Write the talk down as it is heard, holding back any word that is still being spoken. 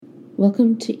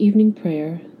Welcome to Evening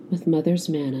Prayer with Mother's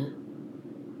Manna.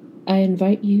 I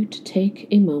invite you to take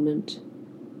a moment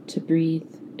to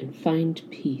breathe and find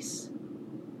peace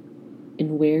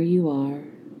in where you are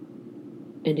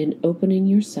and in opening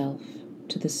yourself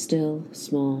to the still,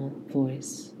 small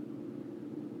voice.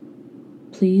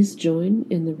 Please join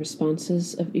in the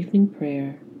responses of evening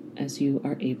prayer as you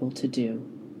are able to do.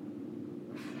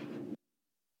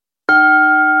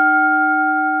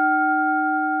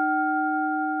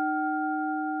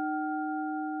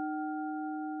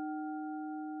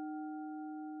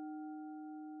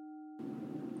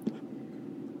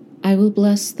 I will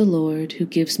bless the Lord who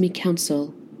gives me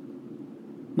counsel.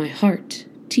 My heart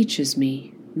teaches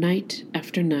me night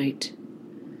after night.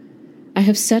 I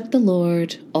have set the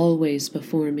Lord always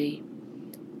before me.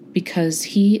 Because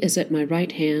he is at my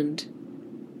right hand,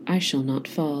 I shall not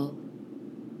fall.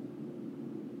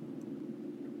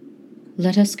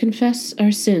 Let us confess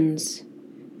our sins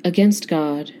against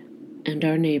God and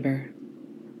our neighbor.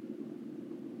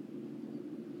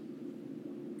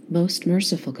 Most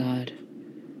merciful God,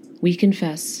 we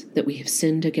confess that we have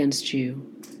sinned against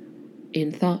you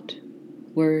in thought,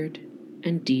 word,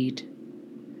 and deed,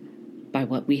 by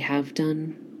what we have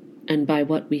done and by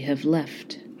what we have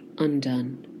left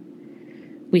undone.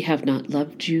 We have not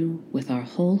loved you with our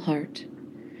whole heart.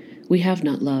 We have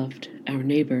not loved our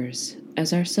neighbors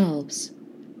as ourselves.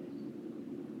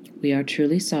 We are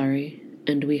truly sorry,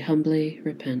 and we humbly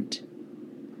repent.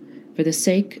 For the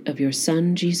sake of your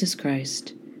Son, Jesus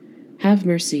Christ, have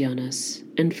mercy on us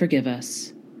and forgive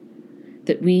us,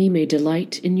 that we may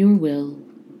delight in your will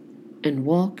and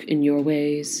walk in your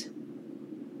ways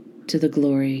to the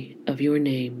glory of your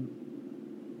name.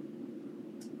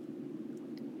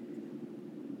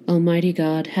 Almighty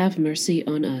God, have mercy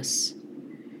on us.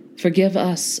 Forgive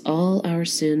us all our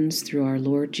sins through our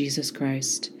Lord Jesus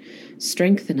Christ.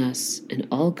 Strengthen us in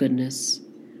all goodness,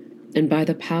 and by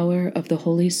the power of the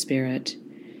Holy Spirit,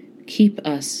 keep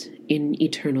us in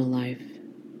eternal life.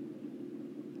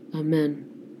 Amen.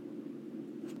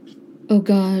 O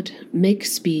God, make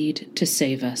speed to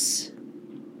save us.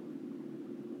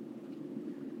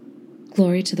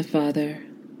 Glory to the Father,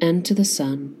 and to the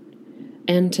Son,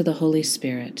 and to the Holy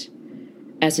Spirit,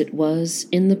 as it was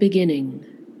in the beginning,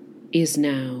 is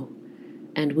now,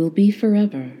 and will be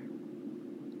forever.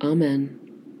 Amen.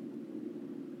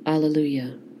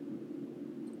 Alleluia.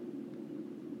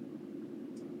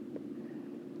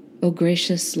 O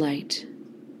gracious light,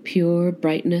 pure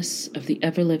brightness of the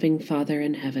ever-living Father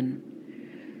in heaven,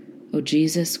 O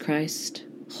Jesus Christ,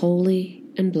 holy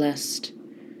and blessed,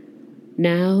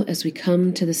 now as we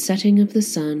come to the setting of the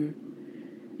sun,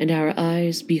 and our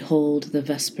eyes behold the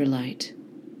vesper light,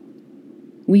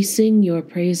 we sing your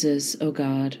praises, O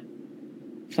God,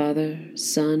 Father,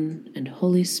 Son, and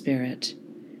Holy Spirit.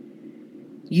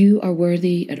 You are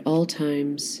worthy at all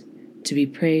times to be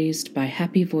praised by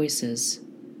happy voices,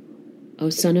 O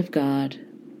Son of God,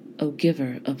 O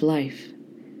Giver of life,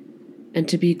 and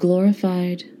to be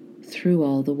glorified through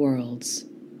all the worlds.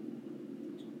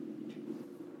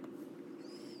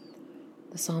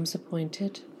 The Psalms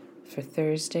appointed for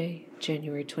Thursday,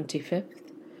 January 25th,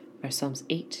 are Psalms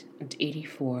 8 and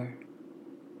 84.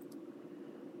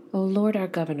 O Lord our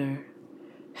Governor,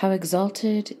 how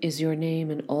exalted is your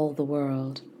name in all the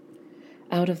world.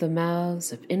 Out of the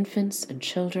mouths of infants and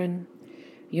children,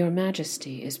 your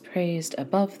majesty is praised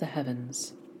above the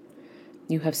heavens.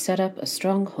 You have set up a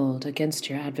stronghold against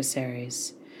your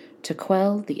adversaries, to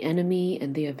quell the enemy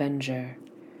and the avenger.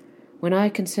 When I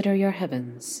consider your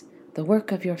heavens, the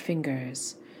work of your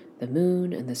fingers, the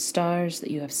moon and the stars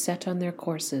that you have set on their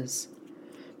courses,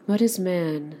 what is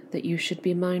man that you should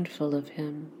be mindful of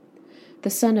him? The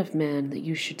Son of Man that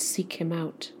you should seek him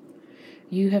out?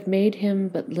 You have made him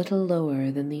but little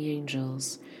lower than the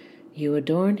angels. You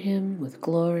adorn him with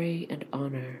glory and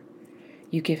honor.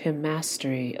 You give him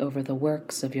mastery over the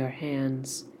works of your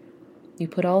hands. You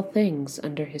put all things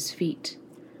under his feet,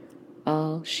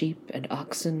 all sheep and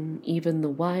oxen, even the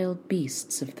wild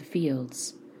beasts of the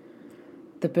fields,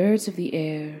 the birds of the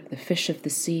air, the fish of the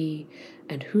sea,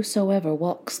 and whosoever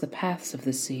walks the paths of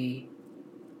the sea.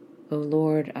 O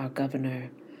Lord, our Governor,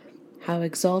 how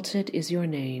exalted is your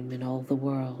name in all the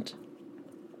world.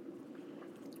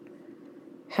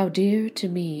 How dear to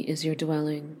me is your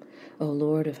dwelling, O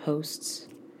Lord of hosts.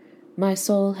 My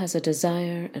soul has a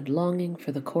desire and longing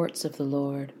for the courts of the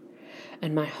Lord,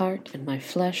 and my heart and my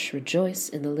flesh rejoice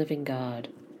in the living God.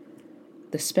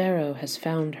 The sparrow has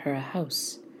found her a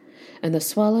house, and the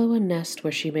swallow a nest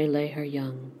where she may lay her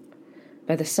young,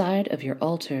 by the side of your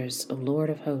altars, O Lord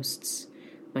of hosts,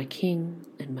 my King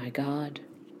and my God.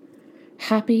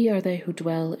 Happy are they who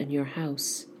dwell in your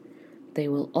house. they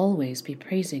will always be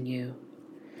praising you.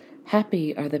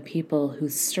 Happy are the people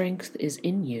whose strength is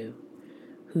in you,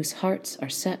 whose hearts are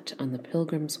set on the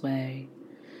pilgrim's way.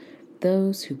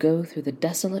 Those who go through the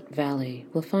desolate valley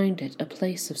will find it a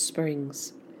place of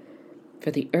springs,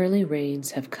 for the early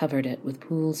rains have covered it with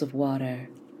pools of water.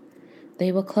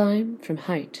 They will climb from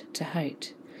height to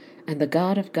height, and the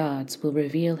God of gods will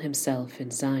reveal himself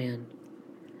in Zion.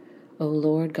 O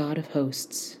Lord God of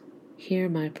hosts, hear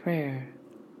my prayer.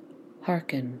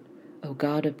 Hearken, O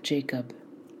God of Jacob.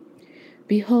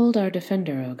 Behold our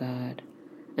defender, O God,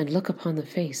 and look upon the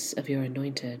face of your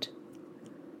anointed.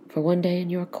 For one day in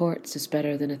your courts is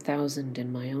better than 1,000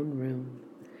 in my own room.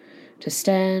 To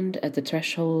stand at the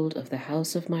threshold of the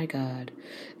house of my God,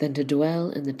 than to dwell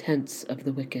in the tents of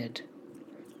the wicked.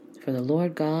 For the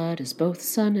Lord God is both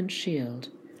sun and shield.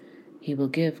 He will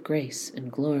give grace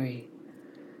and glory.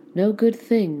 No good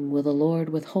thing will the Lord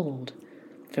withhold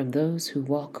from those who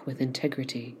walk with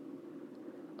integrity.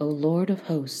 O Lord of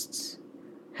hosts,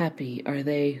 happy are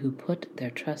they who put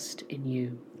their trust in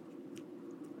you.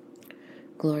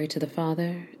 Glory to the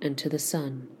Father, and to the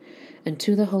Son, and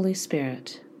to the Holy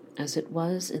Spirit, as it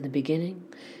was in the beginning,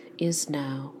 is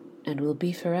now, and will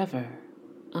be forever.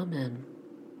 Amen.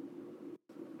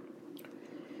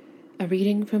 A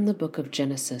reading from the book of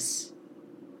Genesis.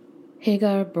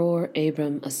 Hagar bore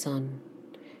Abram a son,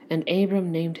 and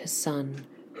Abram named his son,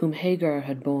 whom Hagar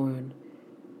had borne,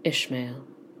 Ishmael.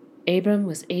 Abram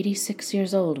was 86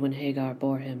 years old when Hagar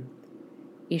bore him,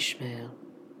 Ishmael.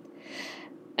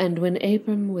 And when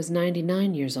Abram was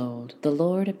 99 years old, the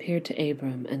Lord appeared to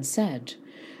Abram and said,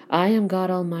 I am God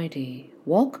Almighty.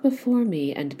 Walk before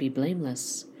me and be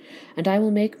blameless, and I will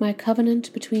make my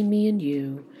covenant between me and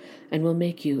you, and will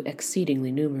make you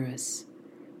exceedingly numerous.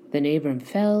 Then Abram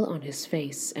fell on his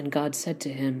face, and God said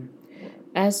to him,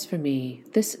 As for me,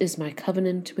 this is my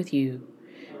covenant with you.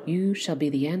 You shall be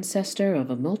the ancestor of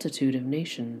a multitude of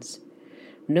nations.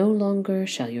 No longer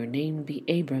shall your name be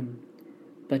Abram,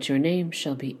 but your name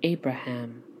shall be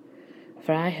Abraham.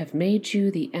 For I have made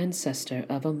you the ancestor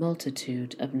of a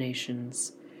multitude of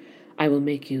nations. I will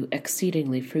make you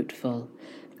exceedingly fruitful,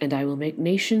 and I will make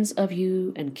nations of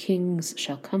you, and kings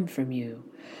shall come from you.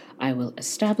 I will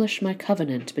establish my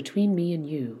covenant between me and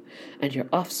you, and your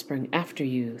offspring after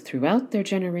you throughout their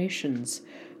generations,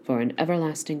 for an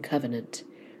everlasting covenant,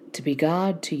 to be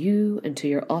God to you and to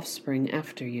your offspring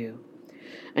after you.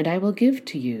 And I will give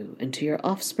to you and to your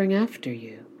offspring after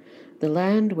you the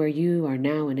land where you are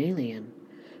now an alien,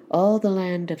 all the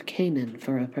land of Canaan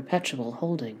for a perpetual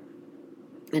holding,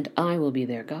 and I will be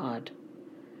their God.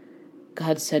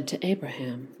 God said to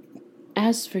Abraham,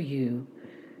 As for you,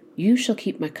 you shall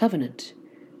keep my covenant,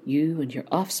 you and your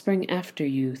offspring after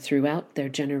you throughout their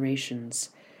generations.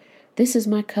 This is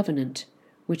my covenant,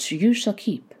 which you shall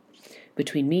keep,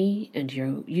 between me and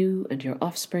you and your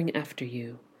offspring after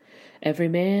you. Every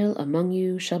male among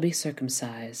you shall be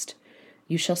circumcised.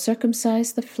 You shall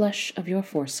circumcise the flesh of your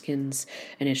foreskins,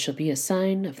 and it shall be a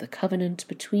sign of the covenant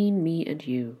between me and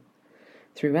you.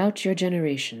 Throughout your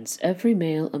generations, every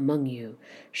male among you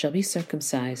shall be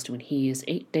circumcised when he is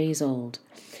 8 days old,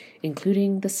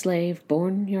 including the slave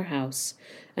born in your house,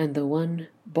 and the one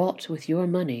bought with your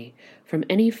money from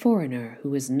any foreigner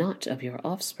who is not of your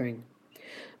offspring.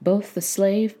 Both the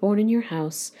slave born in your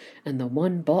house and the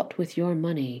one bought with your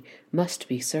money must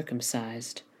be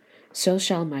circumcised. So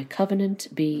shall my covenant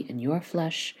be in your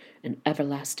flesh, an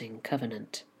everlasting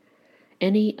covenant.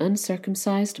 Any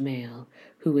uncircumcised male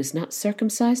who is not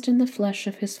circumcised in the flesh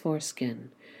of his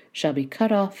foreskin shall be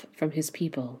cut off from his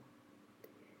people.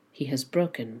 He has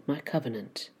broken my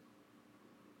covenant.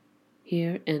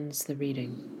 Here ends the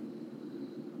reading.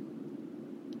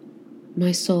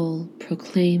 My soul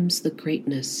proclaims the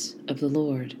greatness of the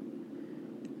Lord.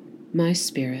 My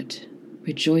spirit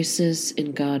rejoices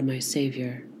in God my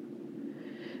Savior,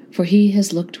 for he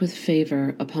has looked with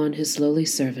favor upon his lowly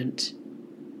servant.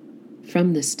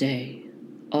 From this day,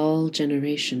 all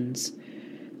generations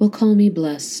will call me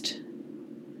blessed.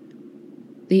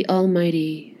 The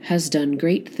Almighty has done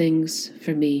great things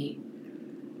for me,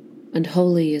 and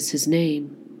holy is his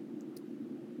name.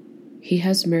 He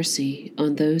has mercy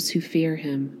on those who fear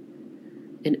him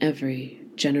in every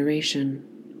generation.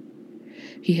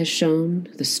 He has shown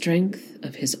the strength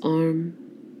of his arm.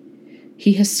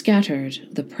 He has scattered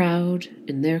the proud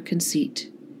in their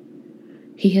conceit.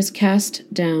 He has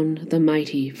cast down the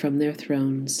mighty from their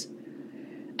thrones,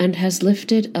 and has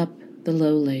lifted up the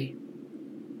lowly.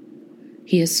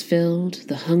 He has filled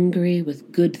the hungry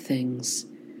with good things,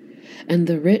 and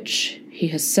the rich he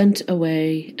has sent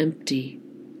away empty.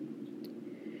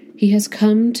 He has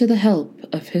come to the help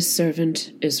of his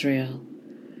servant Israel,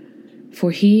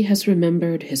 For he has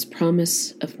remembered his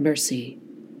promise of mercy,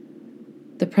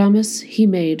 the promise he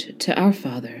made to our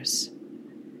fathers,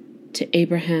 to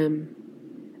Abraham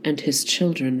and his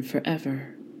children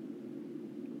forever.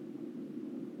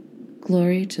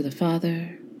 Glory to the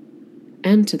Father,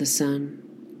 and to the Son,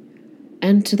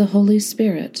 and to the Holy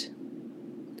Spirit,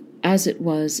 as it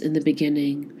was in the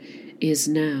beginning, is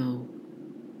now,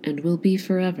 and will be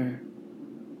forever.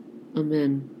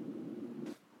 Amen.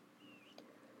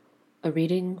 A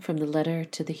reading from the letter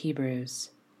to the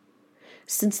Hebrews.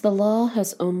 Since the law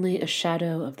has only a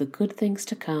shadow of the good things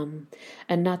to come,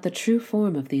 and not the true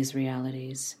form of these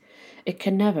realities, it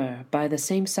can never, by the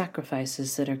same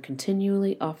sacrifices that are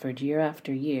continually offered year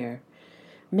after year,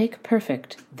 make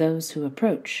perfect those who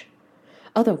approach.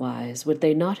 Otherwise would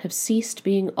they not have ceased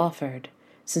being offered,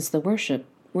 since the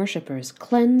worshippers,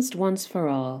 cleansed once for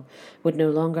all, would no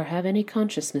longer have any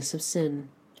consciousness of sin.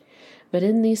 But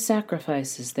in these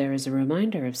sacrifices there is a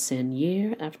reminder of sin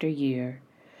year after year,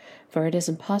 for it is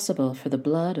impossible for the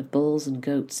blood of bulls and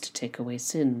goats to take away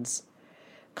sins.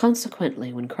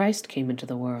 Consequently, when Christ came into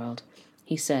the world,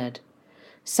 he said,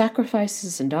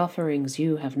 "Sacrifices and offerings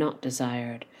you have not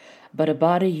desired, but a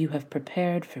body you have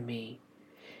prepared for me.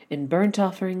 In burnt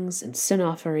offerings and sin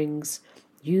offerings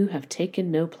you have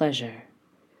taken no pleasure."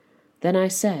 Then I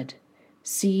said,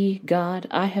 "See, God,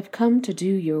 I have come to do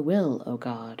your will, O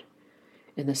God.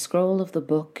 In the scroll of the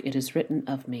book it is written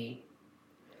of me."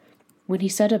 When he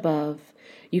said above,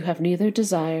 "You have neither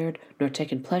desired nor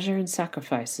taken pleasure in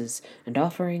sacrifices and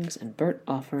offerings and burnt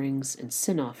offerings and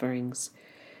sin offerings,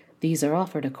 these are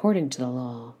offered according to the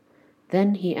law,"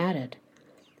 then he added,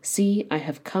 "See, I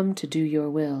have come to do your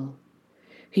will."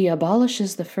 He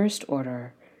abolishes the first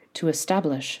order to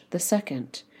establish the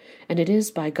second, and it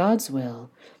is by God's will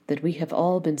that we have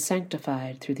all been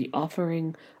sanctified through the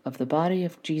offering of the body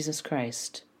of Jesus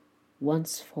Christ,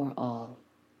 once for all.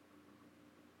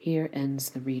 Here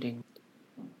ends the reading.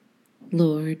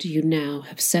 Lord, you now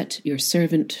have set your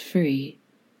servant free,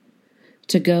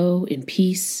 to go in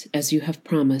peace as you have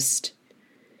promised.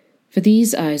 For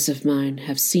these eyes of mine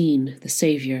have seen the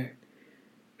Savior,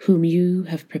 whom you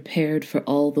have prepared for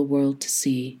all the world to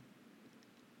see,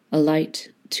 a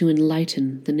light to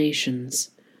enlighten the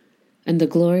nations, and the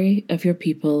glory of your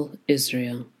people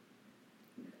Israel.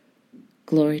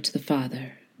 Glory to the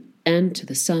Father, and to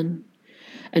the Son,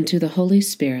 and to the Holy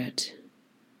Spirit,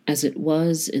 as it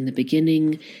was in the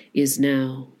beginning, is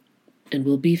now, and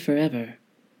will be forever.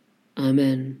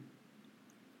 Amen.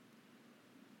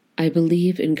 I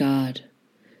believe in God,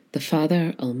 the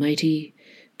Father Almighty,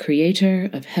 Creator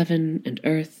of heaven and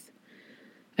earth.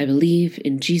 I believe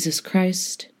in Jesus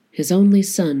Christ, his only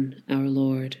Son, our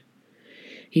Lord.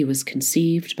 He was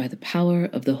conceived by the power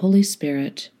of the Holy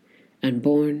Spirit and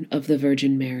born of the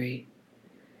Virgin Mary.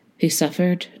 He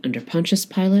suffered under Pontius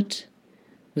Pilate,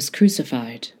 was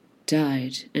crucified,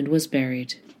 died, and was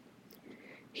buried.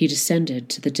 He descended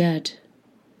to the dead.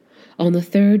 On the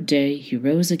third day he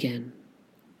rose again.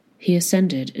 He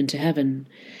ascended into heaven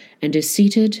and is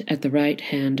seated at the right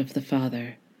hand of the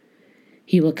Father.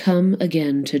 He will come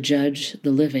again to judge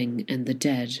the living and the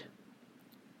dead.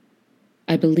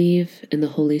 I believe in the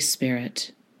Holy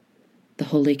Spirit, the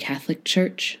Holy Catholic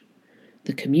Church,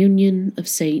 the communion of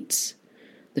saints,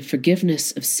 the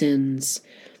forgiveness of sins,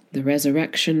 the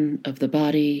resurrection of the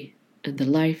body, and the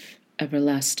life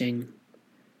everlasting.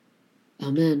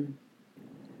 Amen.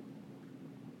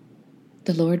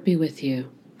 The Lord be with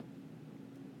you.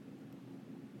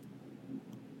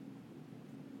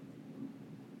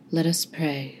 Let us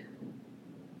pray.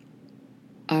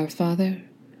 Our Father,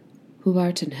 who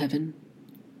art in heaven,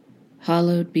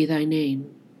 hallowed be thy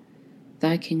name.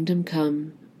 Thy kingdom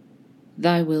come,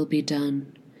 thy will be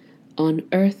done, on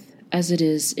earth as it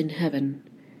is in heaven.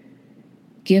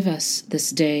 Give us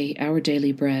this day our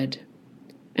daily bread,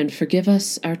 and forgive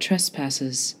us our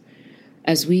trespasses,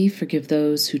 as we forgive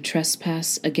those who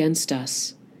trespass against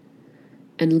us.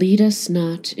 And lead us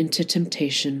not into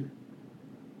temptation,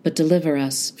 but deliver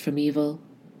us from evil.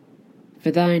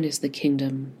 For thine is the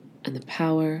kingdom, and the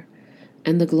power,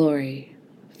 and the glory,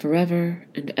 forever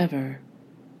and ever.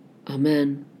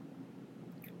 Amen.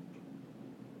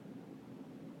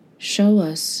 Show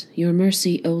us your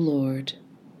mercy, O Lord,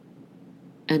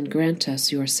 and grant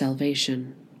us your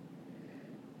salvation.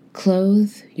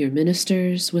 Clothe your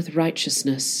ministers with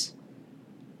righteousness.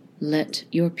 Let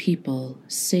your people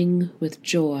sing with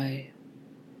joy.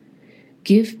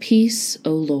 Give peace,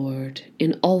 O Lord,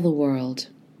 in all the world,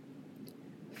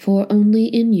 for only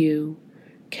in you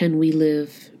can we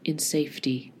live in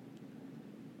safety.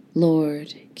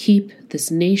 Lord, keep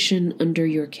this nation under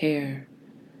your care,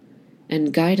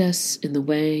 and guide us in the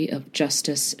way of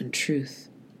justice and truth.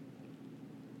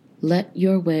 Let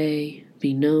your way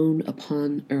be known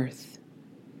upon earth,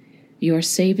 your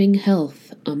saving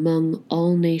health among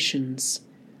all nations.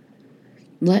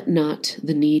 Let not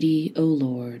the needy, O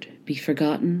Lord, be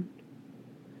forgotten,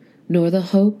 nor the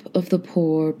hope of the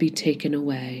poor be taken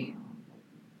away.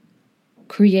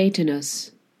 Create in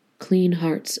us clean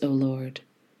hearts, O Lord,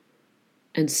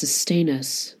 and sustain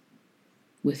us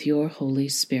with your Holy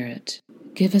Spirit.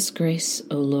 Give us grace,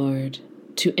 O Lord,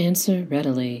 to answer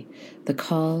readily the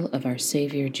call of our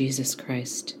Savior Jesus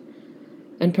Christ,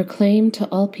 and proclaim to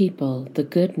all people the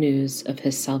good news of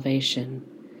his salvation,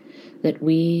 that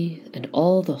we and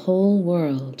all the whole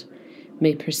world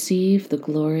may perceive the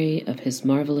glory of his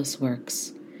marvelous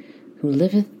works, who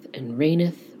liveth and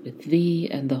reigneth with thee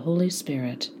and the Holy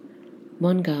Spirit,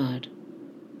 one God,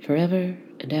 forever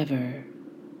and ever.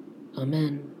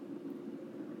 Amen.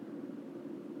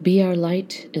 Be our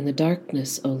light in the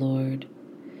darkness, O Lord,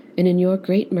 and in your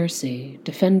great mercy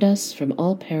defend us from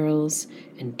all perils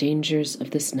and dangers of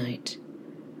this night,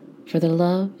 for the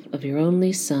love of your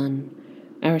only Son,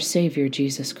 our Savior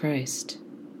Jesus Christ.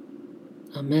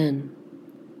 Amen.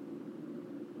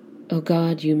 O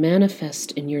God, you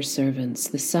manifest in your servants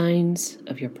the signs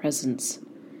of your presence.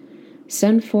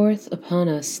 Send forth upon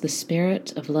us the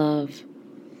Spirit of love,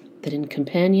 that in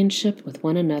companionship with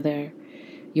one another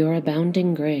your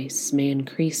abounding grace may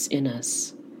increase in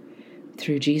us.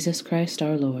 Through Jesus Christ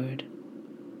our Lord.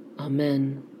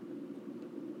 Amen.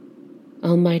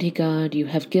 Almighty God, you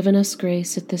have given us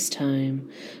grace at this time,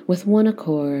 with one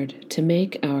accord, to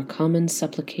make our common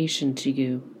supplication to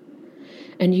you.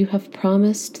 And you have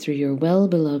promised through your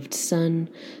well-beloved Son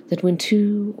that when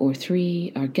 2 or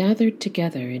 3 are gathered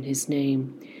together in his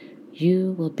name,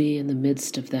 you will be in the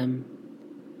midst of them.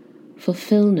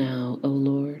 Fulfill now, O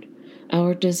Lord,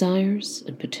 our desires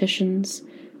and petitions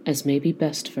as may be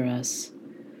best for us,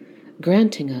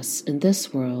 granting us in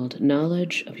this world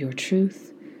knowledge of your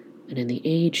truth, and in the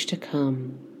age to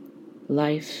come,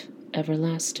 life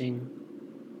everlasting.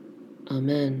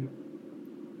 Amen.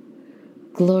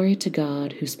 Glory to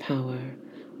God, whose power,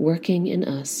 working in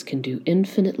us, can do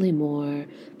infinitely more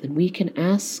than we can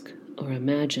ask or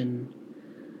imagine.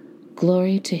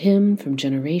 Glory to him from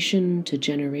generation to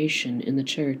generation in the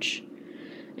Church,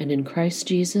 and in Christ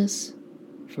Jesus,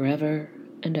 forever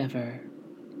and ever.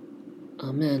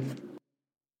 Amen.